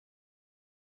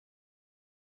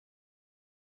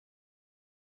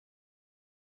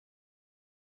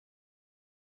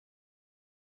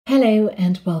Hello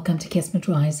and welcome to Kismet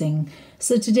Rising.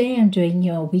 So today I'm doing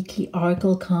your weekly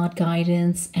oracle card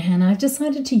guidance, and I've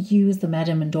decided to use the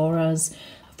Madame Endora's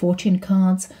fortune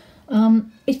cards.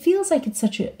 It feels like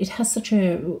it has such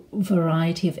a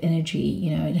variety of energy.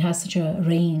 It has such a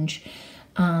range,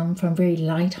 from very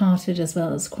light-hearted as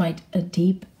well as quite a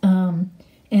deep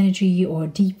energy or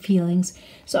deep feelings.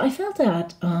 So I felt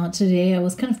that today I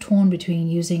was kind of torn between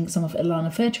using some of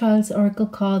Ilana Fairchild's oracle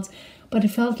cards, but it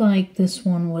felt like this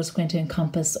one was going to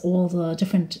encompass all the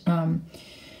different kind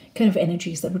of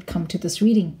energies that would come to this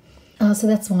reading. So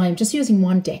that's why I'm just using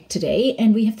one deck today,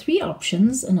 and we have three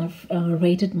options, and I've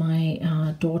rated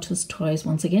my daughter's toys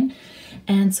once again.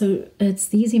 And so it's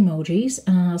these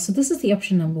emojis. So this is the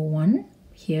option number 1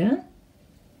 here.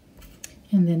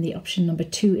 And then the option number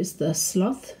 2 is the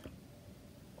sloth.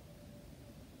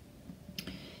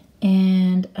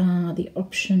 And the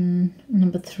option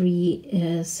number 3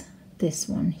 is this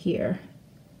one here.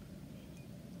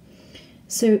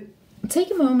 So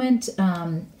take a moment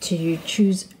to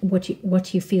choose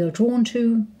what you feel drawn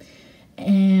to,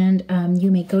 and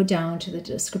you may go down to the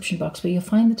description box where you'll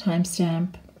find the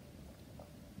timestamp.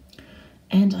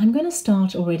 And I'm going to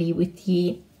start already with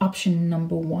the option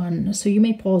number 1, so you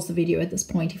may pause the video at this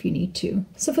point if you need to.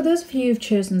 So for those of you who've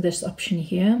chosen this option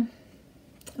here,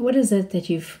 what is it that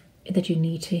you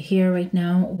need to hear right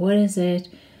now? What is it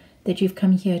that you've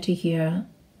come here to hear,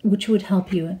 which would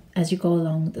help you as you go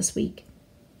along this week?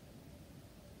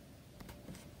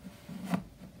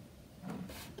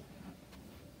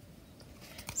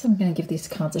 So I'm going to give these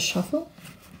cards a shuffle.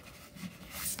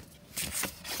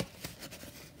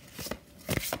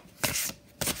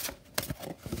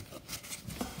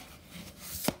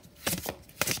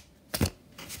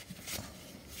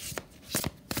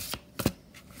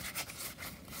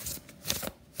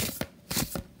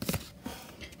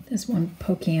 There's one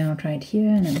poking out right here,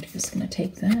 and I'm just going to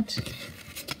take that.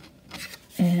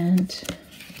 And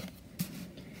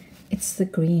it's the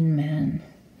Green Man.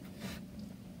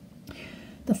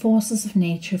 The forces of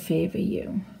nature favor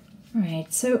you. All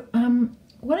right, so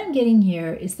what I'm getting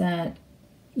here is that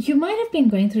you might have been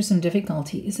going through some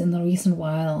difficulties in the recent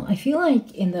while. I feel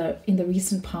like in the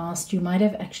recent past, you might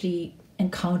have actually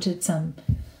encountered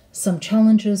some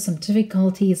challenges, some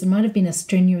difficulties. It might have been a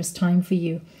strenuous time for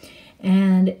you.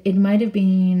 And it might have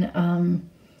been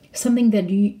something that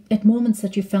at moments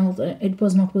that you felt it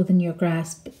was not within your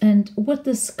grasp. And what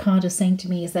this card is saying to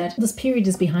me is that this period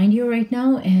is behind you right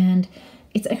now, and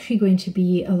it's actually going to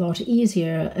be a lot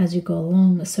easier as you go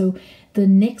along. So the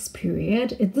next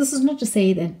period, this is not to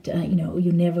say that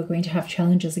you're never going to have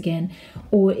challenges again,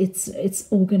 or it's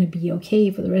all going to be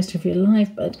okay for the rest of your life.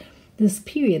 But this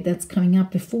period that's coming up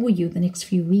before you, the next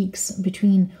few weeks,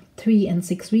 between 3 and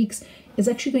 6 weeks, is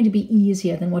actually going to be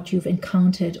easier than what you've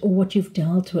encountered or what you've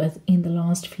dealt with in the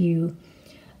last few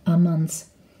months.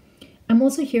 I'm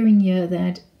also hearing here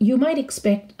that you might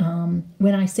expect,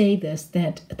 when I say this,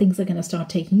 that things are going to start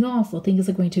taking off, or things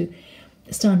are going to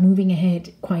start moving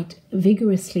ahead quite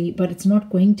vigorously, but it's not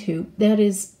going to. That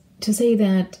is to say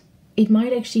that it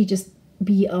might actually just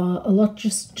be a lot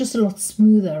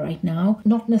smoother right now,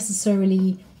 not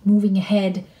necessarily moving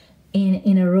ahead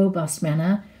in a robust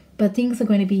manner, but things are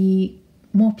going to be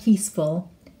more peaceful,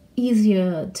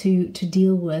 easier to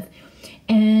deal with.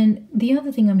 And the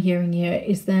other thing I'm hearing here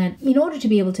is that in order to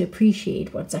be able to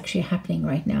appreciate what's actually happening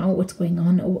right now, what's going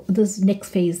on, or this next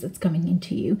phase that's coming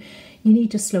into you, you need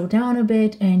to slow down a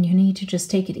bit, and you need to just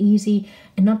take it easy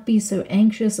and not be so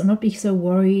anxious or not be so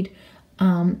worried.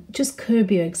 Just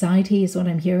curb your anxiety is what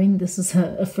I'm hearing. This is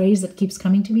a phrase that keeps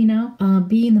coming to me now.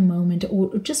 Be in the moment,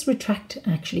 or just retract.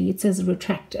 Actually, it says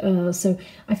retract. So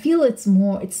I feel it's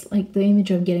like the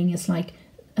image I'm getting is like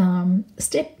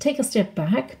take a step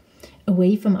back,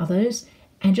 away from others,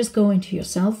 and just go into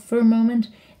yourself for a moment,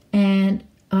 and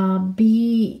don't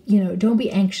be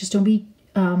anxious. Don't be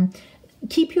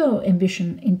keep your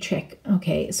ambition in check.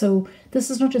 Okay, so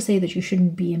this is not to say that you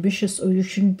shouldn't be ambitious or you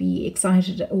shouldn't be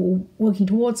excited or working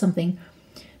towards something,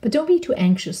 but don't be too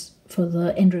anxious for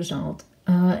the end result.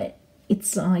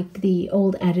 It's like the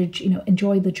old adage,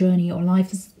 enjoy the journey, or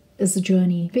life is a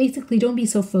journey. Basically, don't be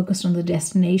so focused on the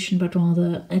destination, but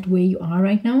rather at where you are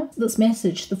right now. This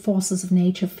message, the forces of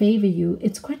nature favor you,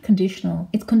 it's quite conditional.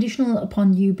 It's conditional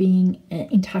upon you being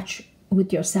in touch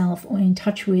with yourself, or in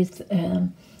touch with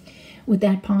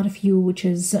that part of you which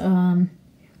is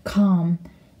calm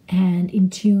and in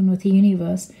tune with the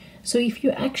universe. So if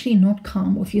you're actually not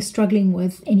calm, or if you're struggling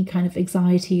with any kind of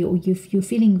anxiety, or if you're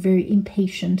feeling very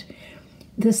impatient,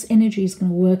 this energy is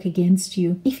going to work against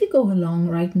you. If you go along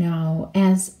right now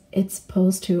as it's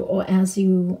supposed to, or as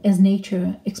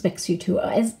nature expects you to,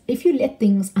 as if you let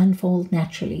things unfold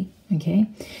naturally, okay,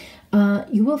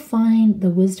 you will find the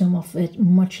wisdom of it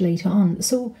much later on.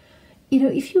 So,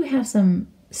 if you have some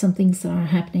things that are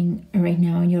happening right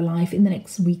now in your life in the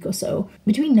next week or so,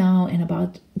 between now and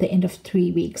about the end of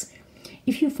 3 weeks,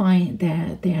 if you find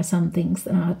that there are some things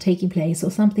that are taking place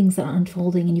or some things that are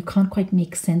unfolding and you can't quite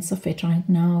make sense of it right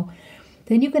now,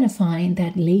 then you're going to find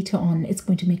that later on it's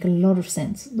going to make a lot of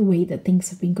sense, the way that things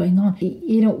have been going on.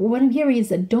 What I'm hearing is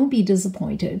that don't be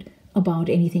disappointed about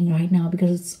anything right now,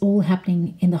 because it's all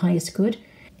happening in the highest good.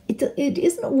 It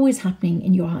isn't always happening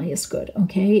in your highest good,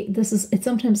 okay? It's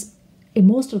sometimes,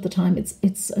 most of the time,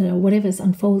 it's whatever is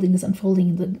unfolding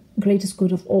in the greatest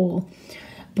good of all.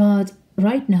 But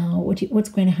right now, what's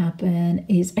going to happen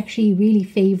is actually really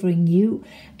favoring you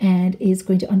and is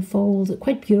going to unfold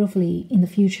quite beautifully in the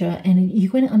future, and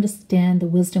you're going to understand the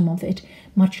wisdom of it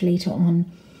much later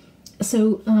on.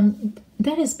 So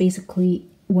that is basically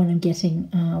what I'm getting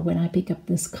when I pick up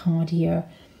this card here.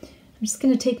 I'm just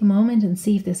going to take a moment and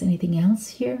see if there's anything else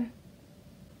here.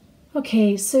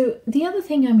 Okay, so the other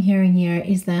thing I'm hearing here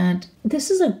is that this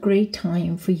is a great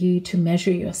time for you to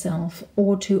measure yourself,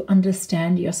 or to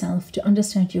understand yourself, to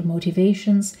understand your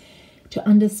motivations, to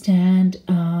understand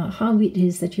how it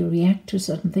is that you react to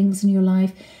certain things in your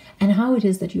life, and how it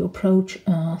is that you approach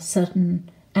certain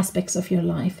aspects of your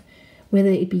life, whether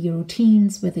it be your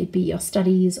routines, whether it be your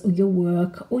studies or your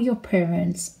work or your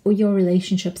parents or your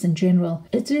relationships in general.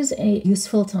 It is a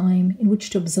useful time in which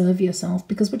to observe yourself,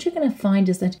 because what you're going to find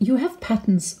is that you have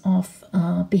patterns of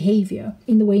behavior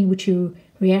in the way in which you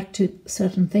react to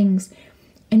certain things.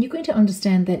 And you're going to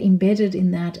understand that embedded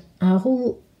in that a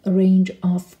whole range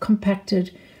of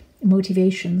compacted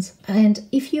motivations. And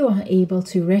if you are able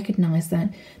to recognize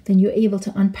that, then you're able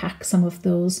to unpack some of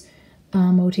those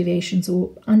motivations, or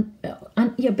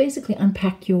basically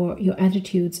unpack your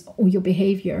attitudes or your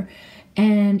behavior,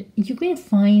 and you're going to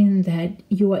find that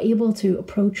you are able to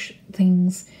approach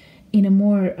things in a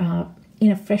more in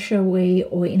a fresher way,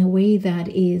 or in a way that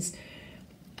is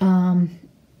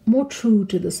more true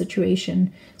to the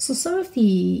situation. So some of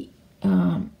these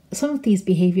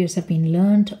behaviors have been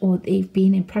learned, or they've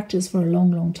been in practice for a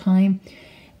long time,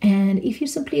 and if you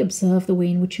simply observe the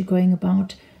way in which you're going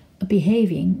about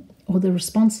behaving, or the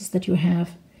responses that you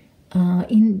have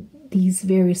in these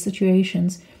various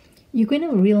situations, you're going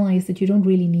to realize that you don't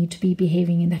really need to be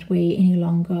behaving in that way any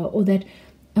longer, or that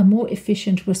a more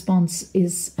efficient response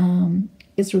is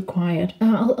required.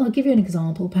 I'll give you an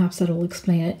example, perhaps that'll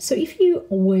explain it. So if you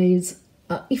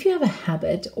have a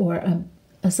habit or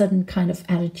a certain kind of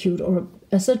attitude, or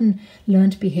a certain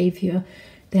learned behavior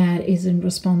that is in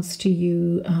response to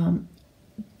you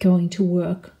going to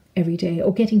work every day,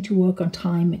 or getting to work on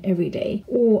time every day,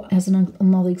 or as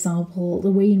another example, the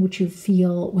way in which you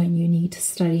feel when you need to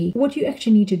study, what you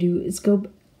actually need to do is go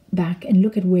back and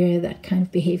look at where that kind of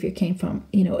behavior came from.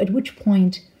 At which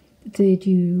point did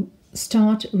you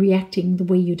start reacting the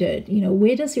way you did?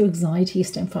 Where does your anxiety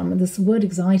stem from? And this word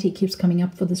anxiety keeps coming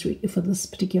up for this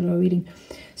particular reading.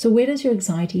 So where does your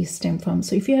anxiety stem from?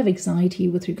 So if you have anxiety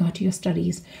with regard to your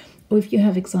studies, or if you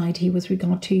have anxiety with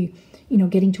regard to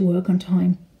getting to work on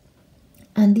time,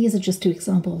 and these are just two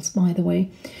examples, by the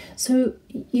way. So,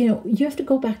 you have to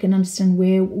go back and understand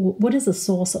what is the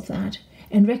source of that,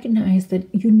 and recognize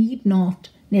that you need not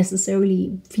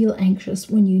necessarily feel anxious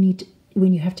when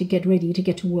you have to get ready to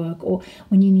get to work, or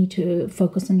when you need to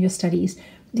focus on your studies,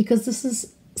 because this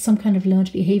is some kind of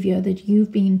learned behavior that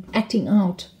you've been acting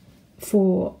out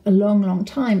for a long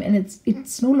time, and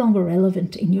it's no longer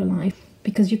relevant in your life.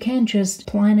 Because you can't just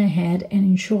plan ahead and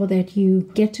ensure that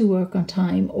you get to work on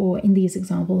time, or in these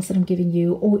examples that I'm giving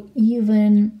you, or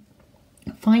even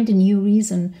find a new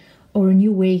reason or a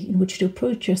new way in which to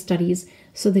approach your studies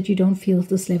so that you don't feel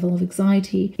this level of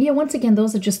anxiety. Once again,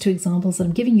 those are just two examples that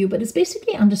I'm giving you, but it's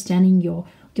basically understanding your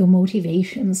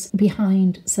motivations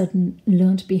behind certain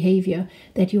learned behavior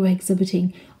that you are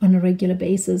exhibiting on a regular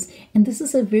basis. And this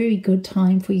is a very good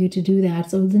time for you to do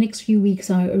that. So the next few weeks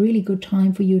are a really good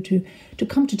time for you to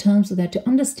come to terms with that, to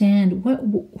understand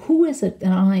who is it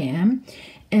that I am,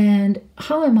 and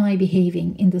how am I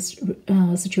behaving in this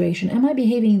situation? Am I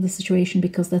behaving in this situation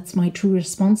because that's my true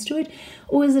response to it?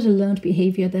 Or is it a learned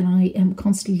behavior that I am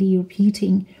constantly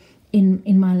repeating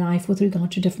in my life with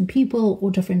regard to different people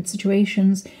or different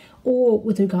situations, or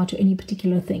with regard to any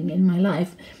particular thing in my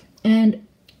life? And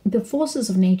the forces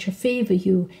of nature favor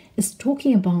you is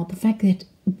talking about the fact that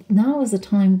now is the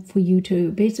time for you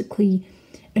to basically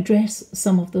address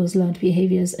some of those learned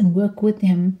behaviors and work with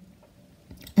them,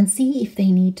 and see if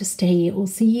they need to stay, or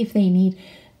see if they need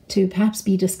to perhaps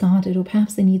be discarded, or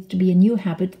perhaps there needs to be a new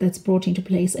habit that's brought into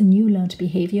place, a new learned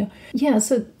behavior. Yeah,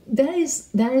 so that is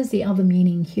the other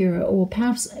meaning here. Or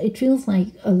perhaps it feels like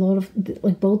a lot of,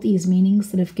 like both these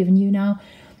meanings that I've given you now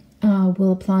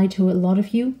will apply to a lot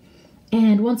of you.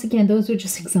 And once again, those are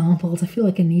just examples. I feel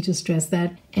like I need to stress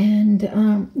that. And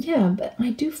yeah, but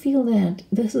I do feel that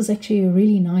this is actually a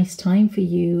really nice time for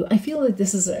you. I feel that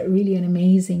this is really an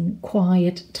amazing,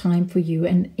 quiet time for you.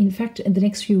 And in fact, in the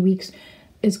next few weeks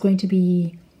is going to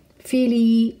be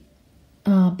fairly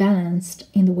balanced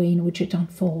in the way in which it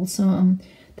unfolds. So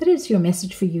that is your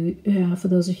message for you, for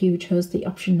those of you who chose the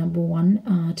option number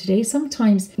 1 today.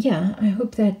 Sometimes, yeah, I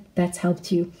hope that that's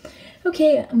helped you.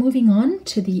 Okay, moving on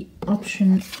to the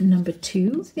option number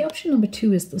 2. So the option number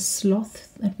 2 is the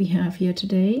sloth that we have here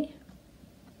today.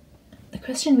 The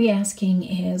question we're asking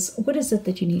is, what is it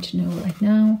that you need to know right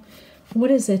now?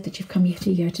 What is it that you've come here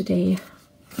to hear today?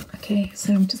 Okay,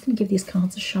 so I'm just going to give these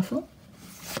cards a shuffle.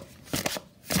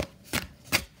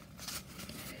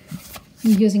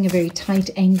 I'm using a very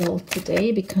tight angle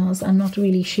today because I'm not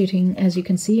really shooting, as you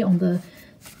can see, on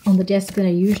the desk that I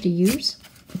usually use.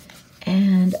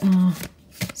 And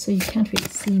so you can't really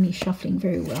see me shuffling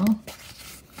very well.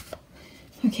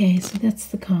 Okay, so that's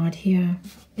the card here.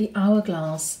 The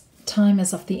hourglass, time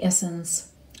is of the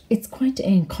essence. It's quite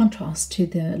in contrast to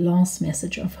the last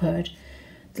message I've heard.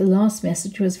 The last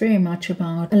message was very much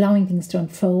about allowing things to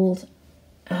unfold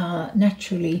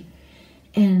naturally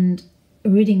and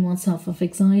ridding oneself of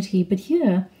anxiety. But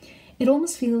here, it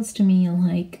almost feels to me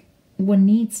like one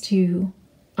needs to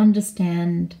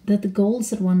understand that the goals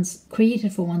that one's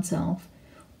created for oneself,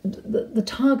 the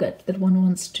target that one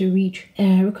wants to reach,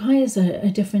 requires a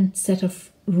different set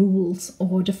of rules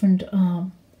or different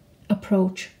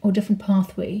approach or different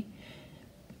pathway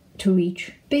to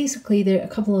reach. Basically, there are a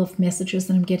couple of messages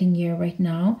that I'm getting here right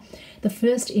now. The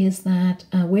first is that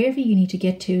wherever you need to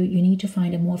get to, you need to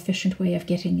find a more efficient way of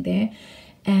getting there,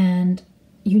 and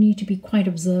you need to be quite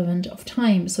observant of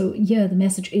time. So yeah, the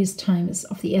message is time is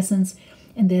of the essence.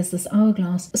 And there's this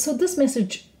hourglass. So this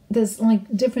message, there's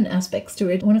like different aspects to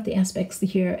it. One of the aspects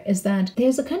here is that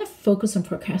there's a kind of focus on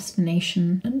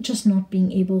procrastination and just not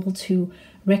being able to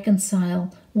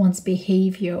reconcile one's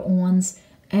behavior or one's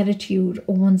attitude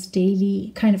or one's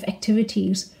daily kind of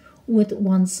activities with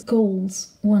one's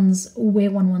goals,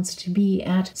 where one wants to be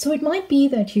at. So it might be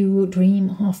that you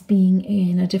dream of being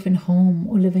in a different home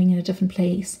or living in a different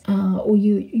place, or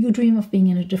you dream of being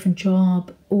in a different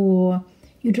job, or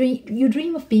you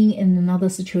dream of being in another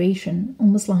situation,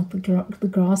 almost like the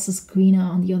grass is greener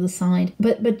on the other side.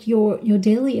 But your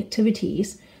daily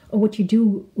activities, or what you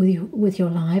do with your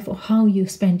life, or how you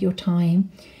spend your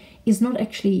time, is not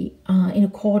actually in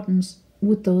accordance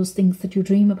with those things that you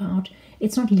dream about.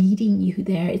 It's not leading you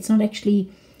there. It's not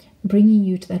actually bringing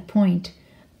you to that point.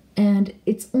 And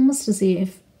it's almost as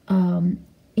if in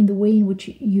the way in which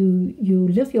you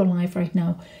live your life right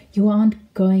now, you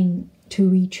aren't going to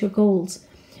reach your goals.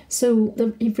 So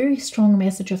a very strong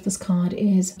message of this card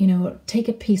is, take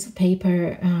a piece of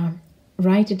paper,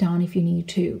 write it down if you need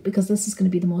to, because this is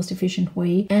going to be the most efficient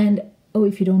way. And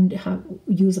if you don't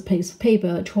use a piece of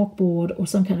paper, a chalkboard, or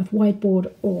some kind of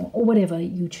whiteboard, or whatever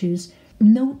you choose,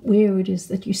 note where it is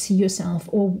that you see yourself,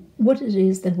 or what it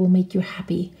is that will make you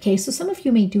happy. Okay, so some of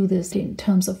you may do this in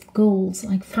terms of goals,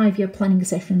 like 5-year planning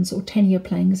sessions or 10-year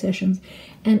planning sessions,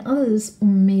 and others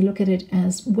may look at it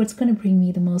as what's going to bring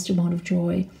me the most amount of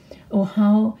joy, or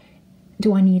how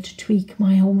do I need to tweak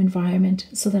my home environment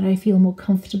so that I feel more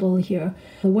comfortable here?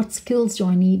 What skills do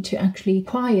I need to actually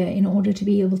acquire in order to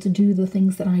be able to do the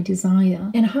things that I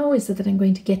desire? And how is it that I'm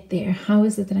going to get there? How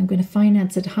is it that I'm going to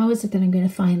finance it? How is it that I'm going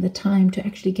to find the time to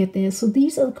actually get there? So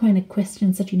these are the kind of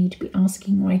questions that you need to be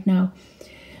asking right now,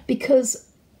 because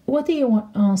what they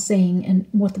are saying, and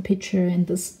what the picture and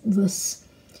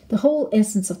the whole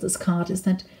essence of this card is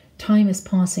that time is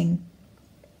passing.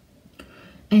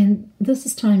 And this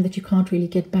is time that you can't really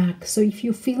get back. So if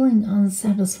you're feeling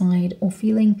unsatisfied or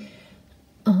feeling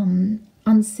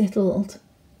unsettled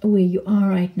where you are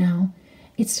right now,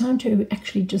 it's time to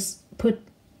actually just put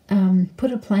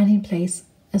a plan in place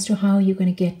as to how you're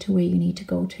going to get to where you need to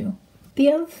go to.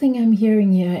 The other thing I'm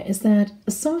hearing here is that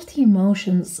some of the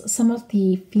emotions, some of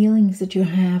the feelings that you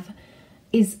have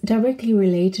is directly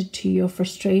related to your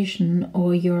frustration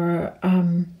or your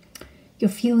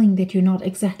feeling that you're not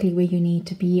exactly where you need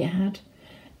to be at.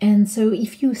 And so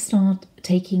if you start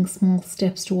taking small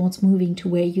steps towards moving to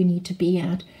where you need to be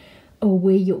at, or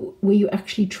where you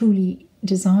actually truly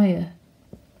desire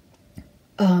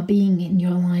being in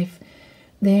your life,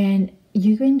 then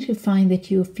you're going to find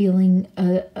that you're feeling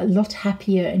a lot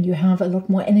happier, and you have a lot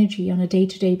more energy on a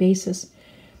day-to-day basis.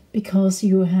 because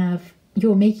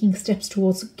you're making steps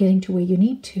towards getting to where you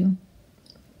need to.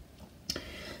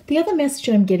 The other message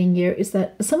I'm getting here is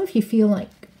that some of you feel like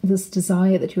this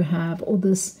desire that you have, or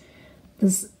this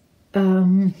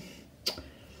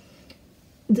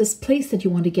place that you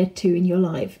want to get to in your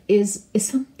life is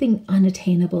something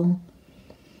unattainable.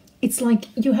 It's like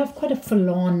you have quite a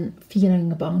forlorn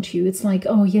feeling about you. It's like,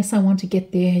 oh yes, I want to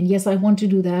get there, and yes, I want to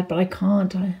do that, but I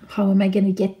can't. How am I going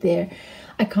to get there?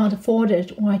 I can't afford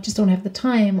it, or I just don't have the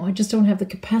time, or I just don't have the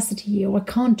capacity, or I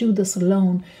can't do this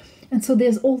alone. And so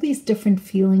there's all these different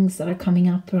feelings that are coming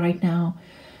up right now.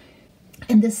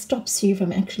 And this stops you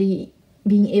from actually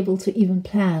being able to even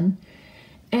plan.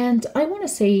 And I want to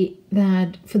say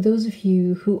that for those of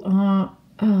you who are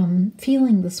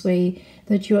feeling this way,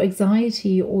 that your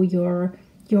anxiety or your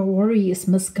worry is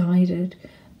misguided,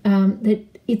 that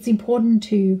it's important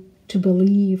to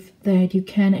believe that you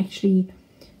can actually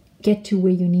get to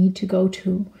where you need to go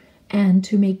to, and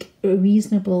to make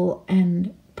reasonable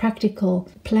and practical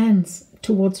plans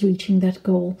towards reaching that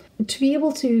goal, to be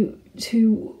able to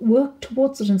work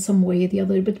towards it in some way or the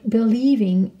other. But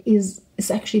believing is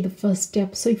actually the first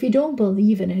step. So if you don't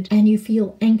believe in it, and you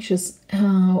feel anxious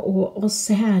or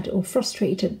sad or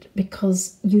frustrated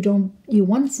because you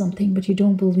want something but you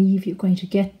don't believe you're going to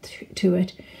get to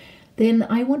it, then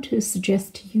I want to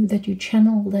suggest to you that you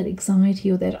channel that anxiety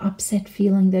or that upset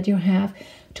feeling that you have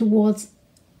towards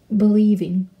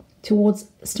believing, towards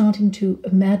starting to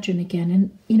imagine again.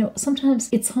 And sometimes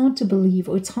it's hard to believe,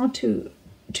 or it's hard to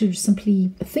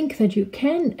simply think that you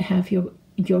can have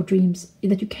your dreams,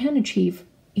 that you can achieve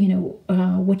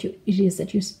what it is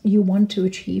that you want to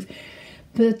achieve.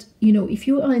 But if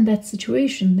you are in that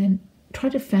situation, then try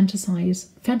to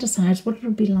fantasize what it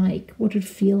would be like, what it would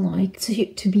feel like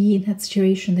to be in that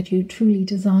situation that you truly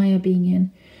desire being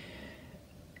in.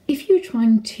 If you're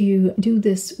trying to do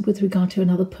this with regard to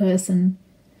another person,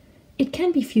 it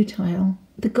can be futile.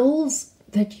 The goals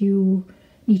that you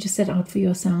need to set out for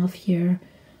yourself here,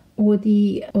 or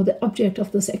the object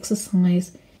of this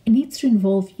exercise, it needs to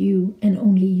involve you and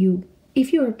only you.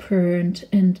 If you're a parent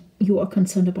and you are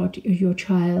concerned about your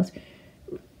child,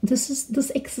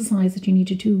 this exercise that you need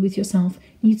to do with yourself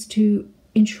needs to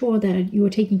ensure that you are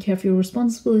taking care of your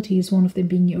responsibilities, one of them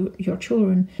being your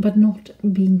children, but not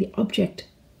being the object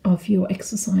of your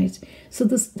exercise. So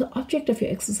the object of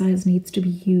your exercise needs to be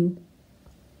you,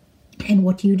 and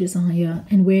what you desire,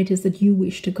 and where it is that you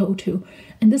wish to go to.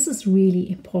 And this is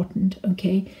really important,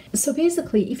 okay? So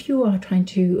basically, if you are trying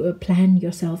to plan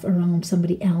yourself around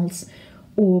somebody else,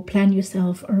 or plan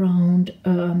yourself around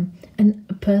a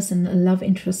person, a love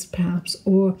interest perhaps,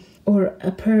 or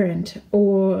a parent,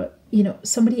 or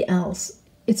somebody else,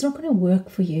 it's not going to work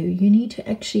for you. You need to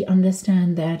actually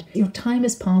understand that your time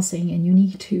is passing, and you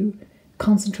need to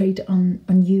concentrate on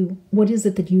you. What is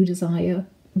it that you desire?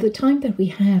 The time that we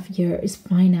have here is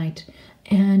finite,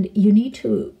 and you need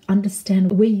to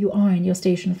understand where you are in your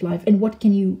station of life, and what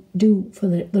can you do for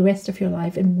the rest of your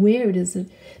life, and where it is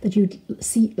that you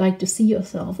like to see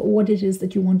yourself, or what it is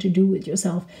that you want to do with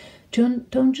yourself.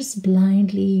 Don't just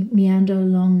blindly meander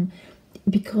along,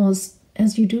 because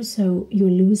as you do so, you're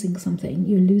losing something.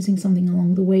 You're losing something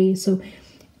along the way. So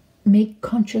make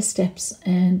conscious steps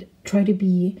and try to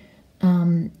be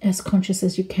as conscious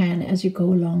as you can as you go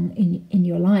along in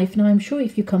your life. Now, I'm sure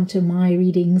if you come to my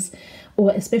readings,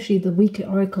 or especially the weekly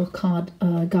oracle card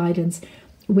guidance,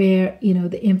 where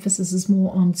the emphasis is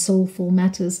more on soulful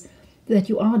matters, that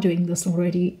you are doing this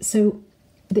already. So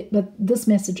but this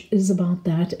message is about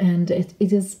that, and it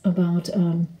is about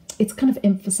it's kind of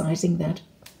emphasizing that.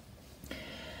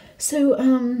 So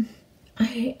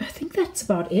I think that's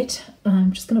about it.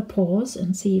 I'm just going to pause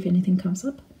and see if anything comes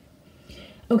up.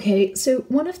 Okay, so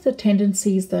one of the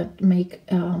tendencies that make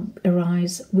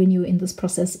arise when you're in this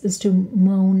process is to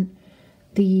moan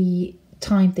the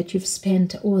time that you've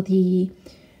spent, or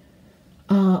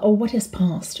or what has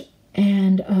passed.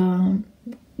 And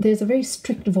there's a very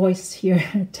strict voice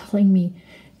here telling me,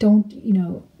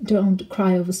 don't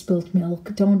cry over spilt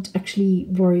milk. Don't actually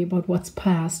worry about what's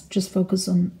past. Just focus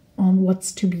on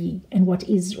what's to be and what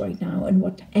is right now,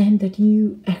 and that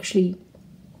you actually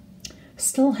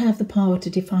still have the power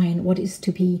to define what is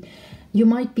to be. You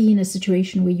might be in a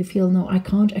situation where you feel, no, I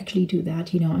can't actually do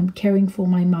that. I'm caring for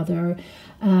my mother.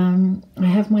 I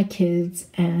have my kids,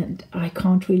 and I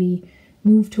can't really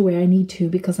move to where I need to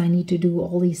because I need to do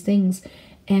all these things.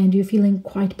 And you're feeling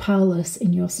quite powerless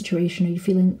in your situation, or you're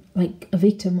feeling like a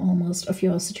victim almost of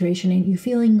your situation, and you're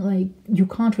feeling like you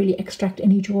can't really extract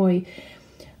any joy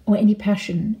or any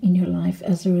passion in your life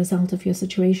as a result of your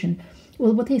situation.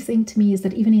 Well, what they're saying to me is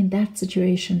that even in that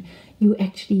situation, you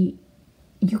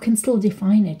can still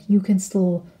define it. You can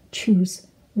still choose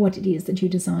what it is that you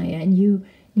desire, and you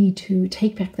need to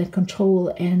take back that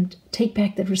control and take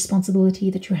back that responsibility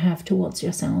that you have towards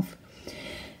yourself.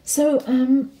 So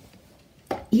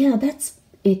yeah, that's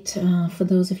it for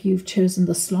those of you who've chosen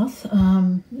the sloth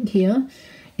here.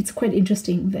 It's quite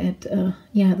interesting that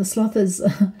yeah, the sloth is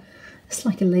it's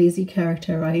like a lazy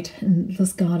character, right? And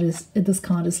this card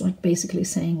is like basically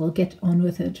saying, well, get on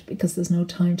with it because there's no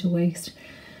time to waste.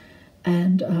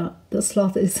 And the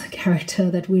sloth is a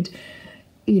character that would,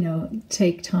 you know,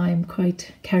 take time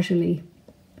quite casually.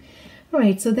 All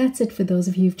right, so that's it for those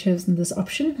of you who've chosen this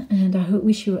option, and I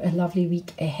wish you a lovely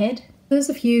week ahead. Those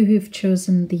of you who've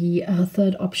chosen the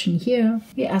third option here,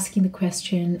 we're asking the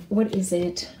question, what is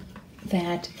it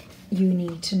that you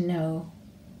need to know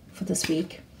for this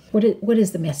week? What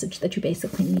is the message that you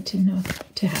basically need to know,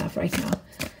 to have right now?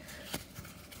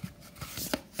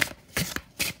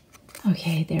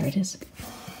 Okay, there it is.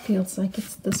 Feels like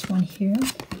it's this one here.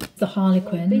 The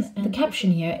Harlequin. And the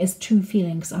caption here is two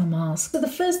feelings are masked. So the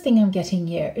first thing I'm getting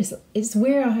here is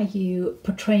where are you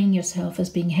portraying yourself as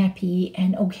being happy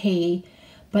and okay,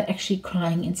 but actually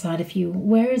crying inside of you?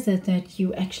 Where is it that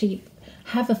you actually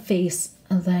have a face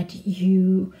that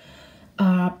you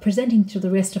are presenting to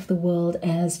the rest of the world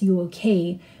as you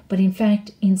okay, but in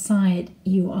fact inside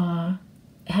you are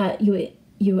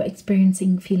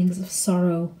experiencing feelings of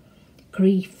sorrow,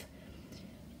 grief,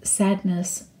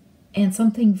 sadness, and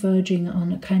something verging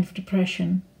on a kind of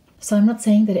depression. So I'm not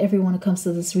saying that everyone who comes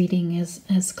to this reading is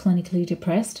clinically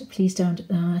depressed. Please don't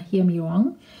hear me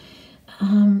wrong.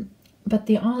 But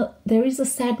there is a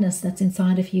sadness that's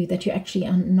inside of you that you actually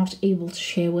are not able to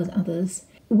share with others.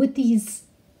 With these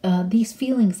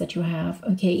feelings that you have,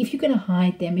 okay, if you're going to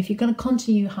hide them, if you're going to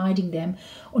continue hiding them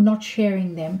or not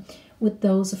sharing them with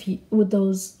those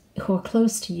who are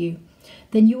close to you,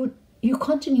 then you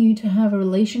continue to have a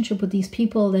relationship with these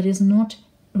people that is not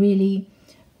really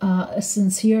a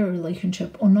sincere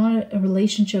relationship, or not a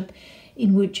relationship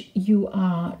in which you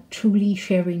are truly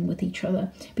sharing with each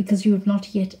other, because you have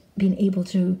not yet been able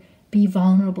to be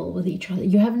vulnerable with each other.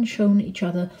 You haven't shown each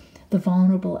other the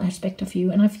vulnerable aspect of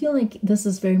you. And I feel like this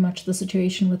is very much the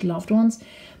situation with loved ones,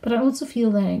 but I also feel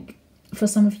like for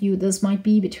some of you this might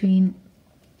be between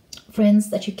friends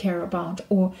that you care about,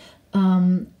 or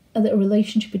a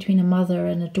relationship between a mother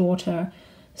and a daughter,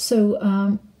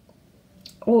 so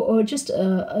or just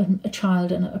a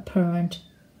child and a parent.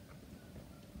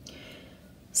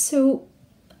 So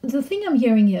the thing I'm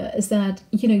hearing here is that,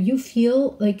 you know, you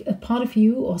feel like a part of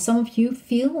you, or some of you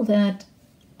feel that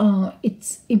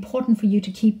it's important for you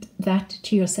to keep that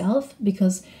to yourself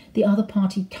because the other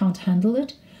party can't handle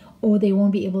it, or they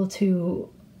won't be able to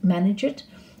manage it.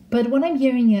 But what I'm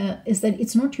hearing here is that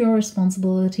it's not your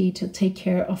responsibility to take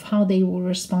care of how they will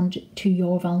respond to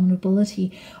your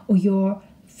vulnerability or your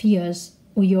fears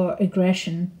or your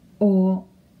aggression or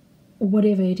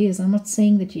whatever it is. I'm not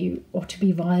saying that you ought to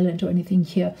be violent or anything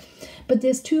here, but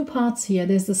there's two parts here.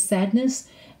 There's this sadness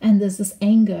and there's this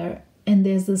anger and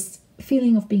there's this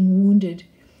feeling of being wounded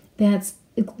that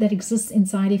exists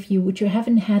inside of you, which you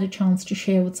haven't had a chance to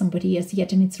share with somebody as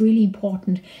yet. And it's really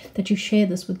important that you share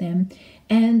this with them.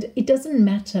 And it doesn't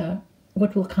matter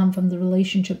what will come from the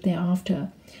relationship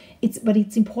thereafter. But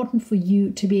it's important for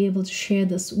you to be able to share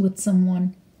this with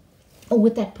someone, or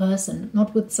with that person,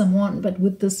 not with someone, but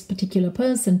with this particular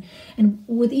person. And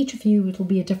with each of you, it will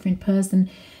be a different person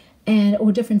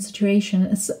or different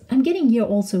situation. I'm getting here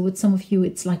also with some of you,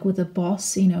 it's like with a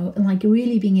boss, you know, like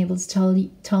really being able to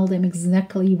tell them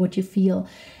exactly what you feel,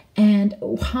 and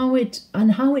how it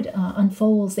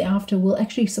unfolds thereafter will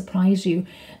actually surprise you.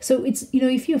 So it's, you know,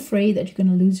 if you're afraid that you're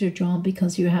going to lose your job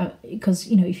because you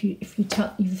know, if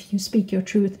you speak your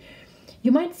truth,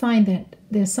 you might find that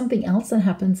there's something else that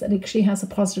happens that actually has a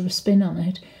positive spin on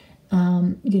it.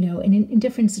 You know, and in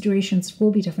different situations it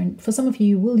will be different. For some of you,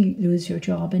 you will lose your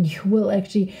job and you will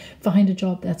actually find a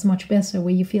job that's much better,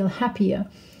 where you feel happier.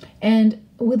 And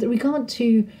with regard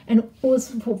to, and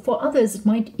also for others, it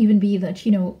might even be that,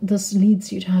 you know, this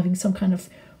leads you to having some kind of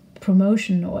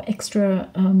promotion or extra,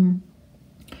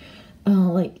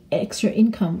 like extra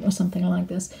income or something like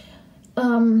this.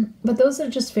 But those are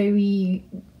just very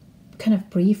kind of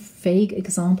brief, vague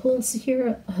examples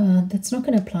here. That's not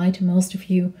going to apply to most of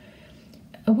you.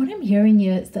 What I'm hearing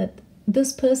here is that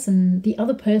this person, the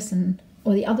other person,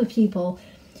 or the other people,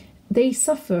 they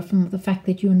suffer from the fact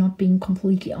that you're not being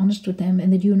completely honest with them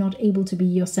and that you're not able to be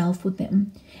yourself with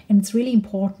them. And it's really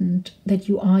important that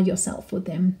you are yourself with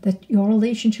them, that your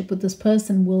relationship with this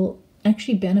person will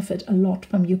actually benefit a lot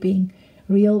from you being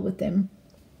real with them.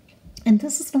 And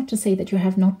this is not to say that you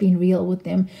have not been real with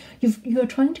them. You're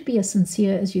trying to be as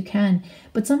sincere as you can,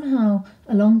 but somehow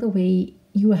along the way,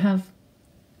 you have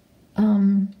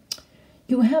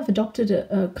adopted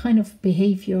a kind of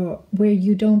behavior where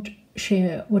you don't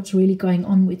share what's really going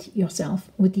on with yourself,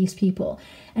 with these people.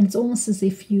 And it's almost as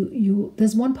if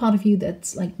there's one part of you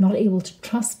that's like not able to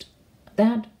trust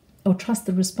that, or trust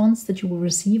the response that you will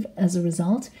receive as a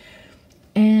result.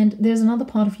 And there's another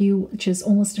part of you which is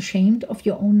almost ashamed of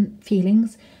your own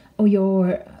feelings,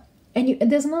 or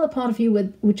there's another part of you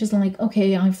which is like,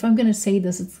 okay, if I'm going to say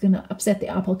this, it's going to upset the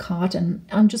apple cart, and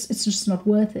it's just not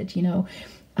worth it,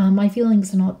 my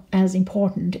feelings are not as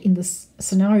important in this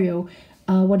scenario.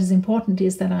 What is important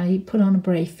is that I put on a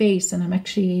brave face, and I'm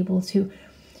actually able to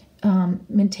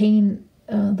maintain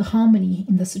the harmony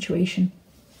in the situation.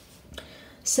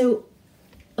 So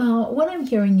what I'm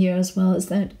hearing here as well is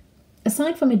that,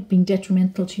 aside from it being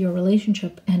detrimental to your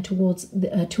relationship and towards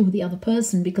to the other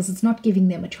person, because it's not giving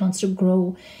them a chance to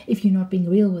grow if you're not being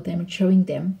real with them and showing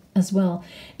them as well,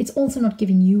 it's also not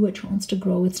giving you a chance to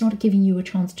grow. It's not giving you a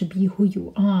chance to be who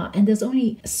you are. And there's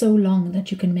only so long that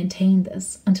you can maintain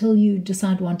this until you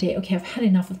decide one day, okay, I've had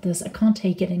enough of this. I can't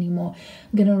take it anymore.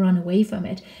 I'm going to run away from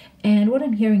it. And what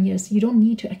I'm hearing is you don't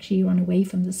need to actually run away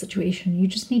from the situation. You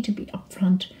just need to be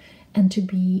upfront and to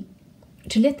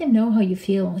let them know how you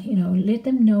feel, let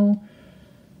them know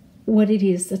what it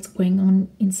is that's going on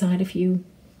inside of you.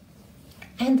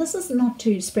 And this is not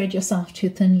to spread yourself too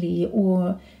thinly,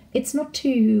 or it's not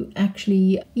to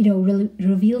actually,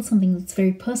 reveal something that's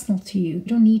very personal to you. You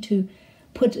don't need to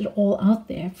put it all out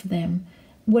there for them.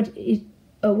 What it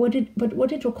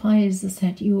requires is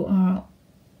that you are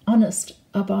honest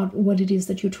about what it is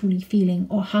that you're truly feeling,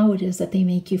 or how it is that they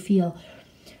make you feel,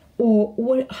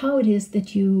 or how it is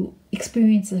that you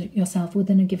experience yourself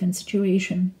within a given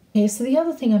situation. Okay, so the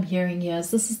other thing I'm hearing here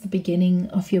is this is the beginning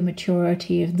of your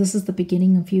maturity. This is the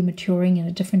beginning of you maturing in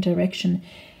a different direction.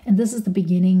 And this is the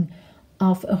beginning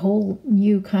of a whole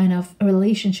new kind of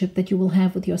relationship that you will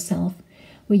have with yourself,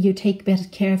 where you take better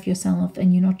care of yourself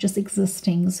and you're not just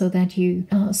existing so that you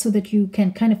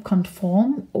can kind of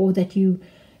conform, or that you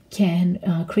can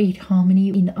create harmony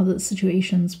in other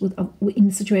situations with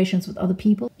other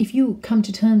people. If you come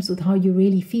to terms with how you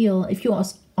really feel, if you are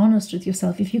honest with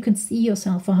yourself, if you can see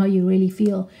yourself for how you really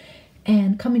feel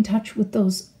and come in touch with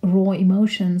those raw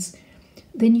emotions,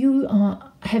 then you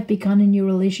have begun a new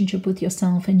relationship with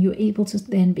yourself, and you're able to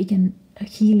then begin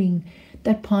healing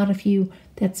that part of you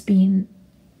that's been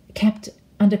kept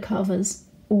under covers,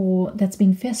 or that's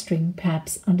been festering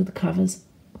perhaps under the covers.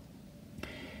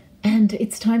 And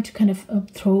it's time to kind of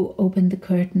throw open the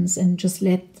curtains and just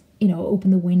open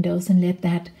the windows and let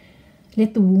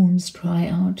the wounds dry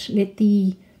out. Let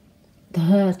the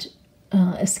hurt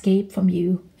escape from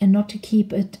you, and not to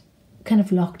keep it kind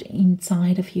of locked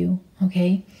inside of you.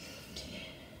 Okay.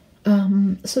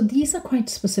 So these are quite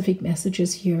specific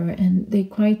messages here, and they're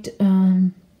quite.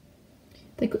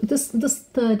 This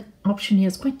third option here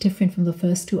is quite different from the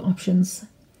first two options,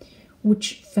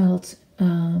 which felt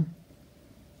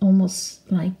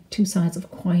almost like two sides of a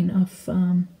coin of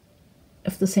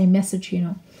the same message,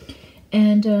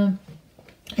 And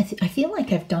I feel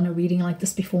like I've done a reading like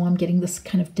this before. I'm getting this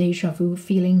kind of deja vu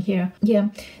feeling here. Yeah.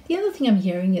 The other thing I'm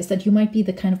hearing is that you might be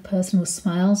the kind of person who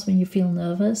smiles when you feel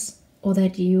nervous, or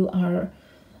that you are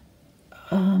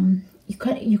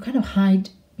you kind of hide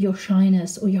your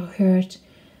shyness or your hurt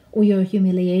or your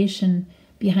humiliation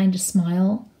behind a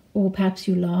smile. Or perhaps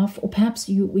you laugh, or perhaps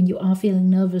when you are feeling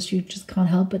nervous, you just can't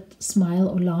help but smile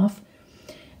or laugh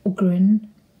or grin.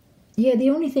 Yeah, the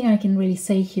only thing I can really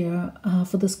say here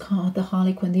for this card, the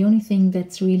Harlequin, the only thing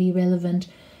that's really relevant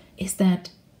is that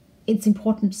it's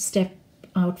important to step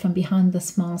out from behind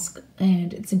this mask,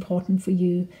 and it's important for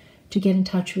you to get in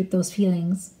touch with those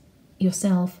feelings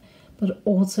yourself, but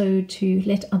also to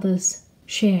let others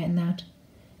share in that.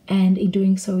 And in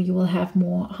doing so, you will have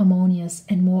more harmonious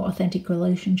and more authentic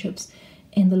relationships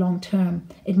in the long term.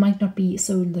 It might not be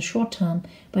so in the short term,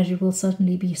 but it will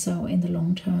certainly be so in the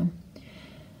long term.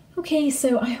 Okay,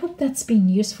 so I hope that's been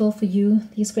useful for you.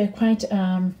 These were quite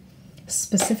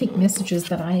specific messages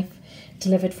that I've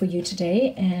delivered for you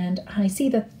today. And I see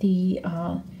that the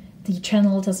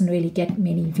channel doesn't really get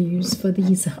many views for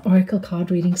these oracle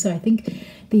card readings. So I think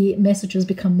the messages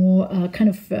become more kind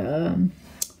of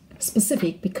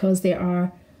specific, because there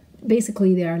are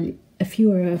a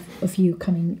fewer of you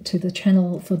coming to the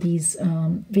channel for these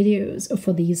videos, or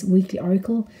for these weekly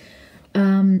oracle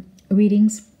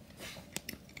readings.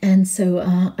 And so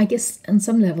I guess on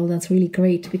some level that's really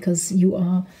great, because you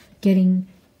are getting,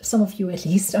 some of you at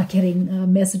least are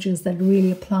getting messages that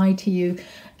really apply to you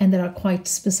and that are quite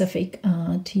specific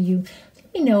to you.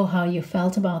 Let me know how you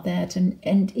felt about that,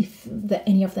 and if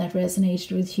any of that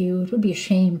resonated with you. It would be a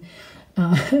shame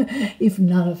if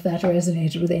none of that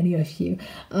resonated with any of you.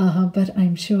 But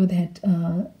I'm sure that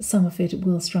some of it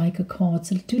will strike a chord.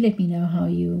 So do let me know how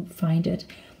you find it.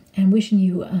 I'm wishing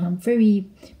you a very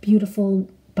beautiful,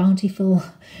 bountiful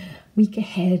week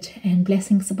ahead, and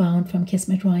blessings abound from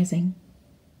Kismet Rising.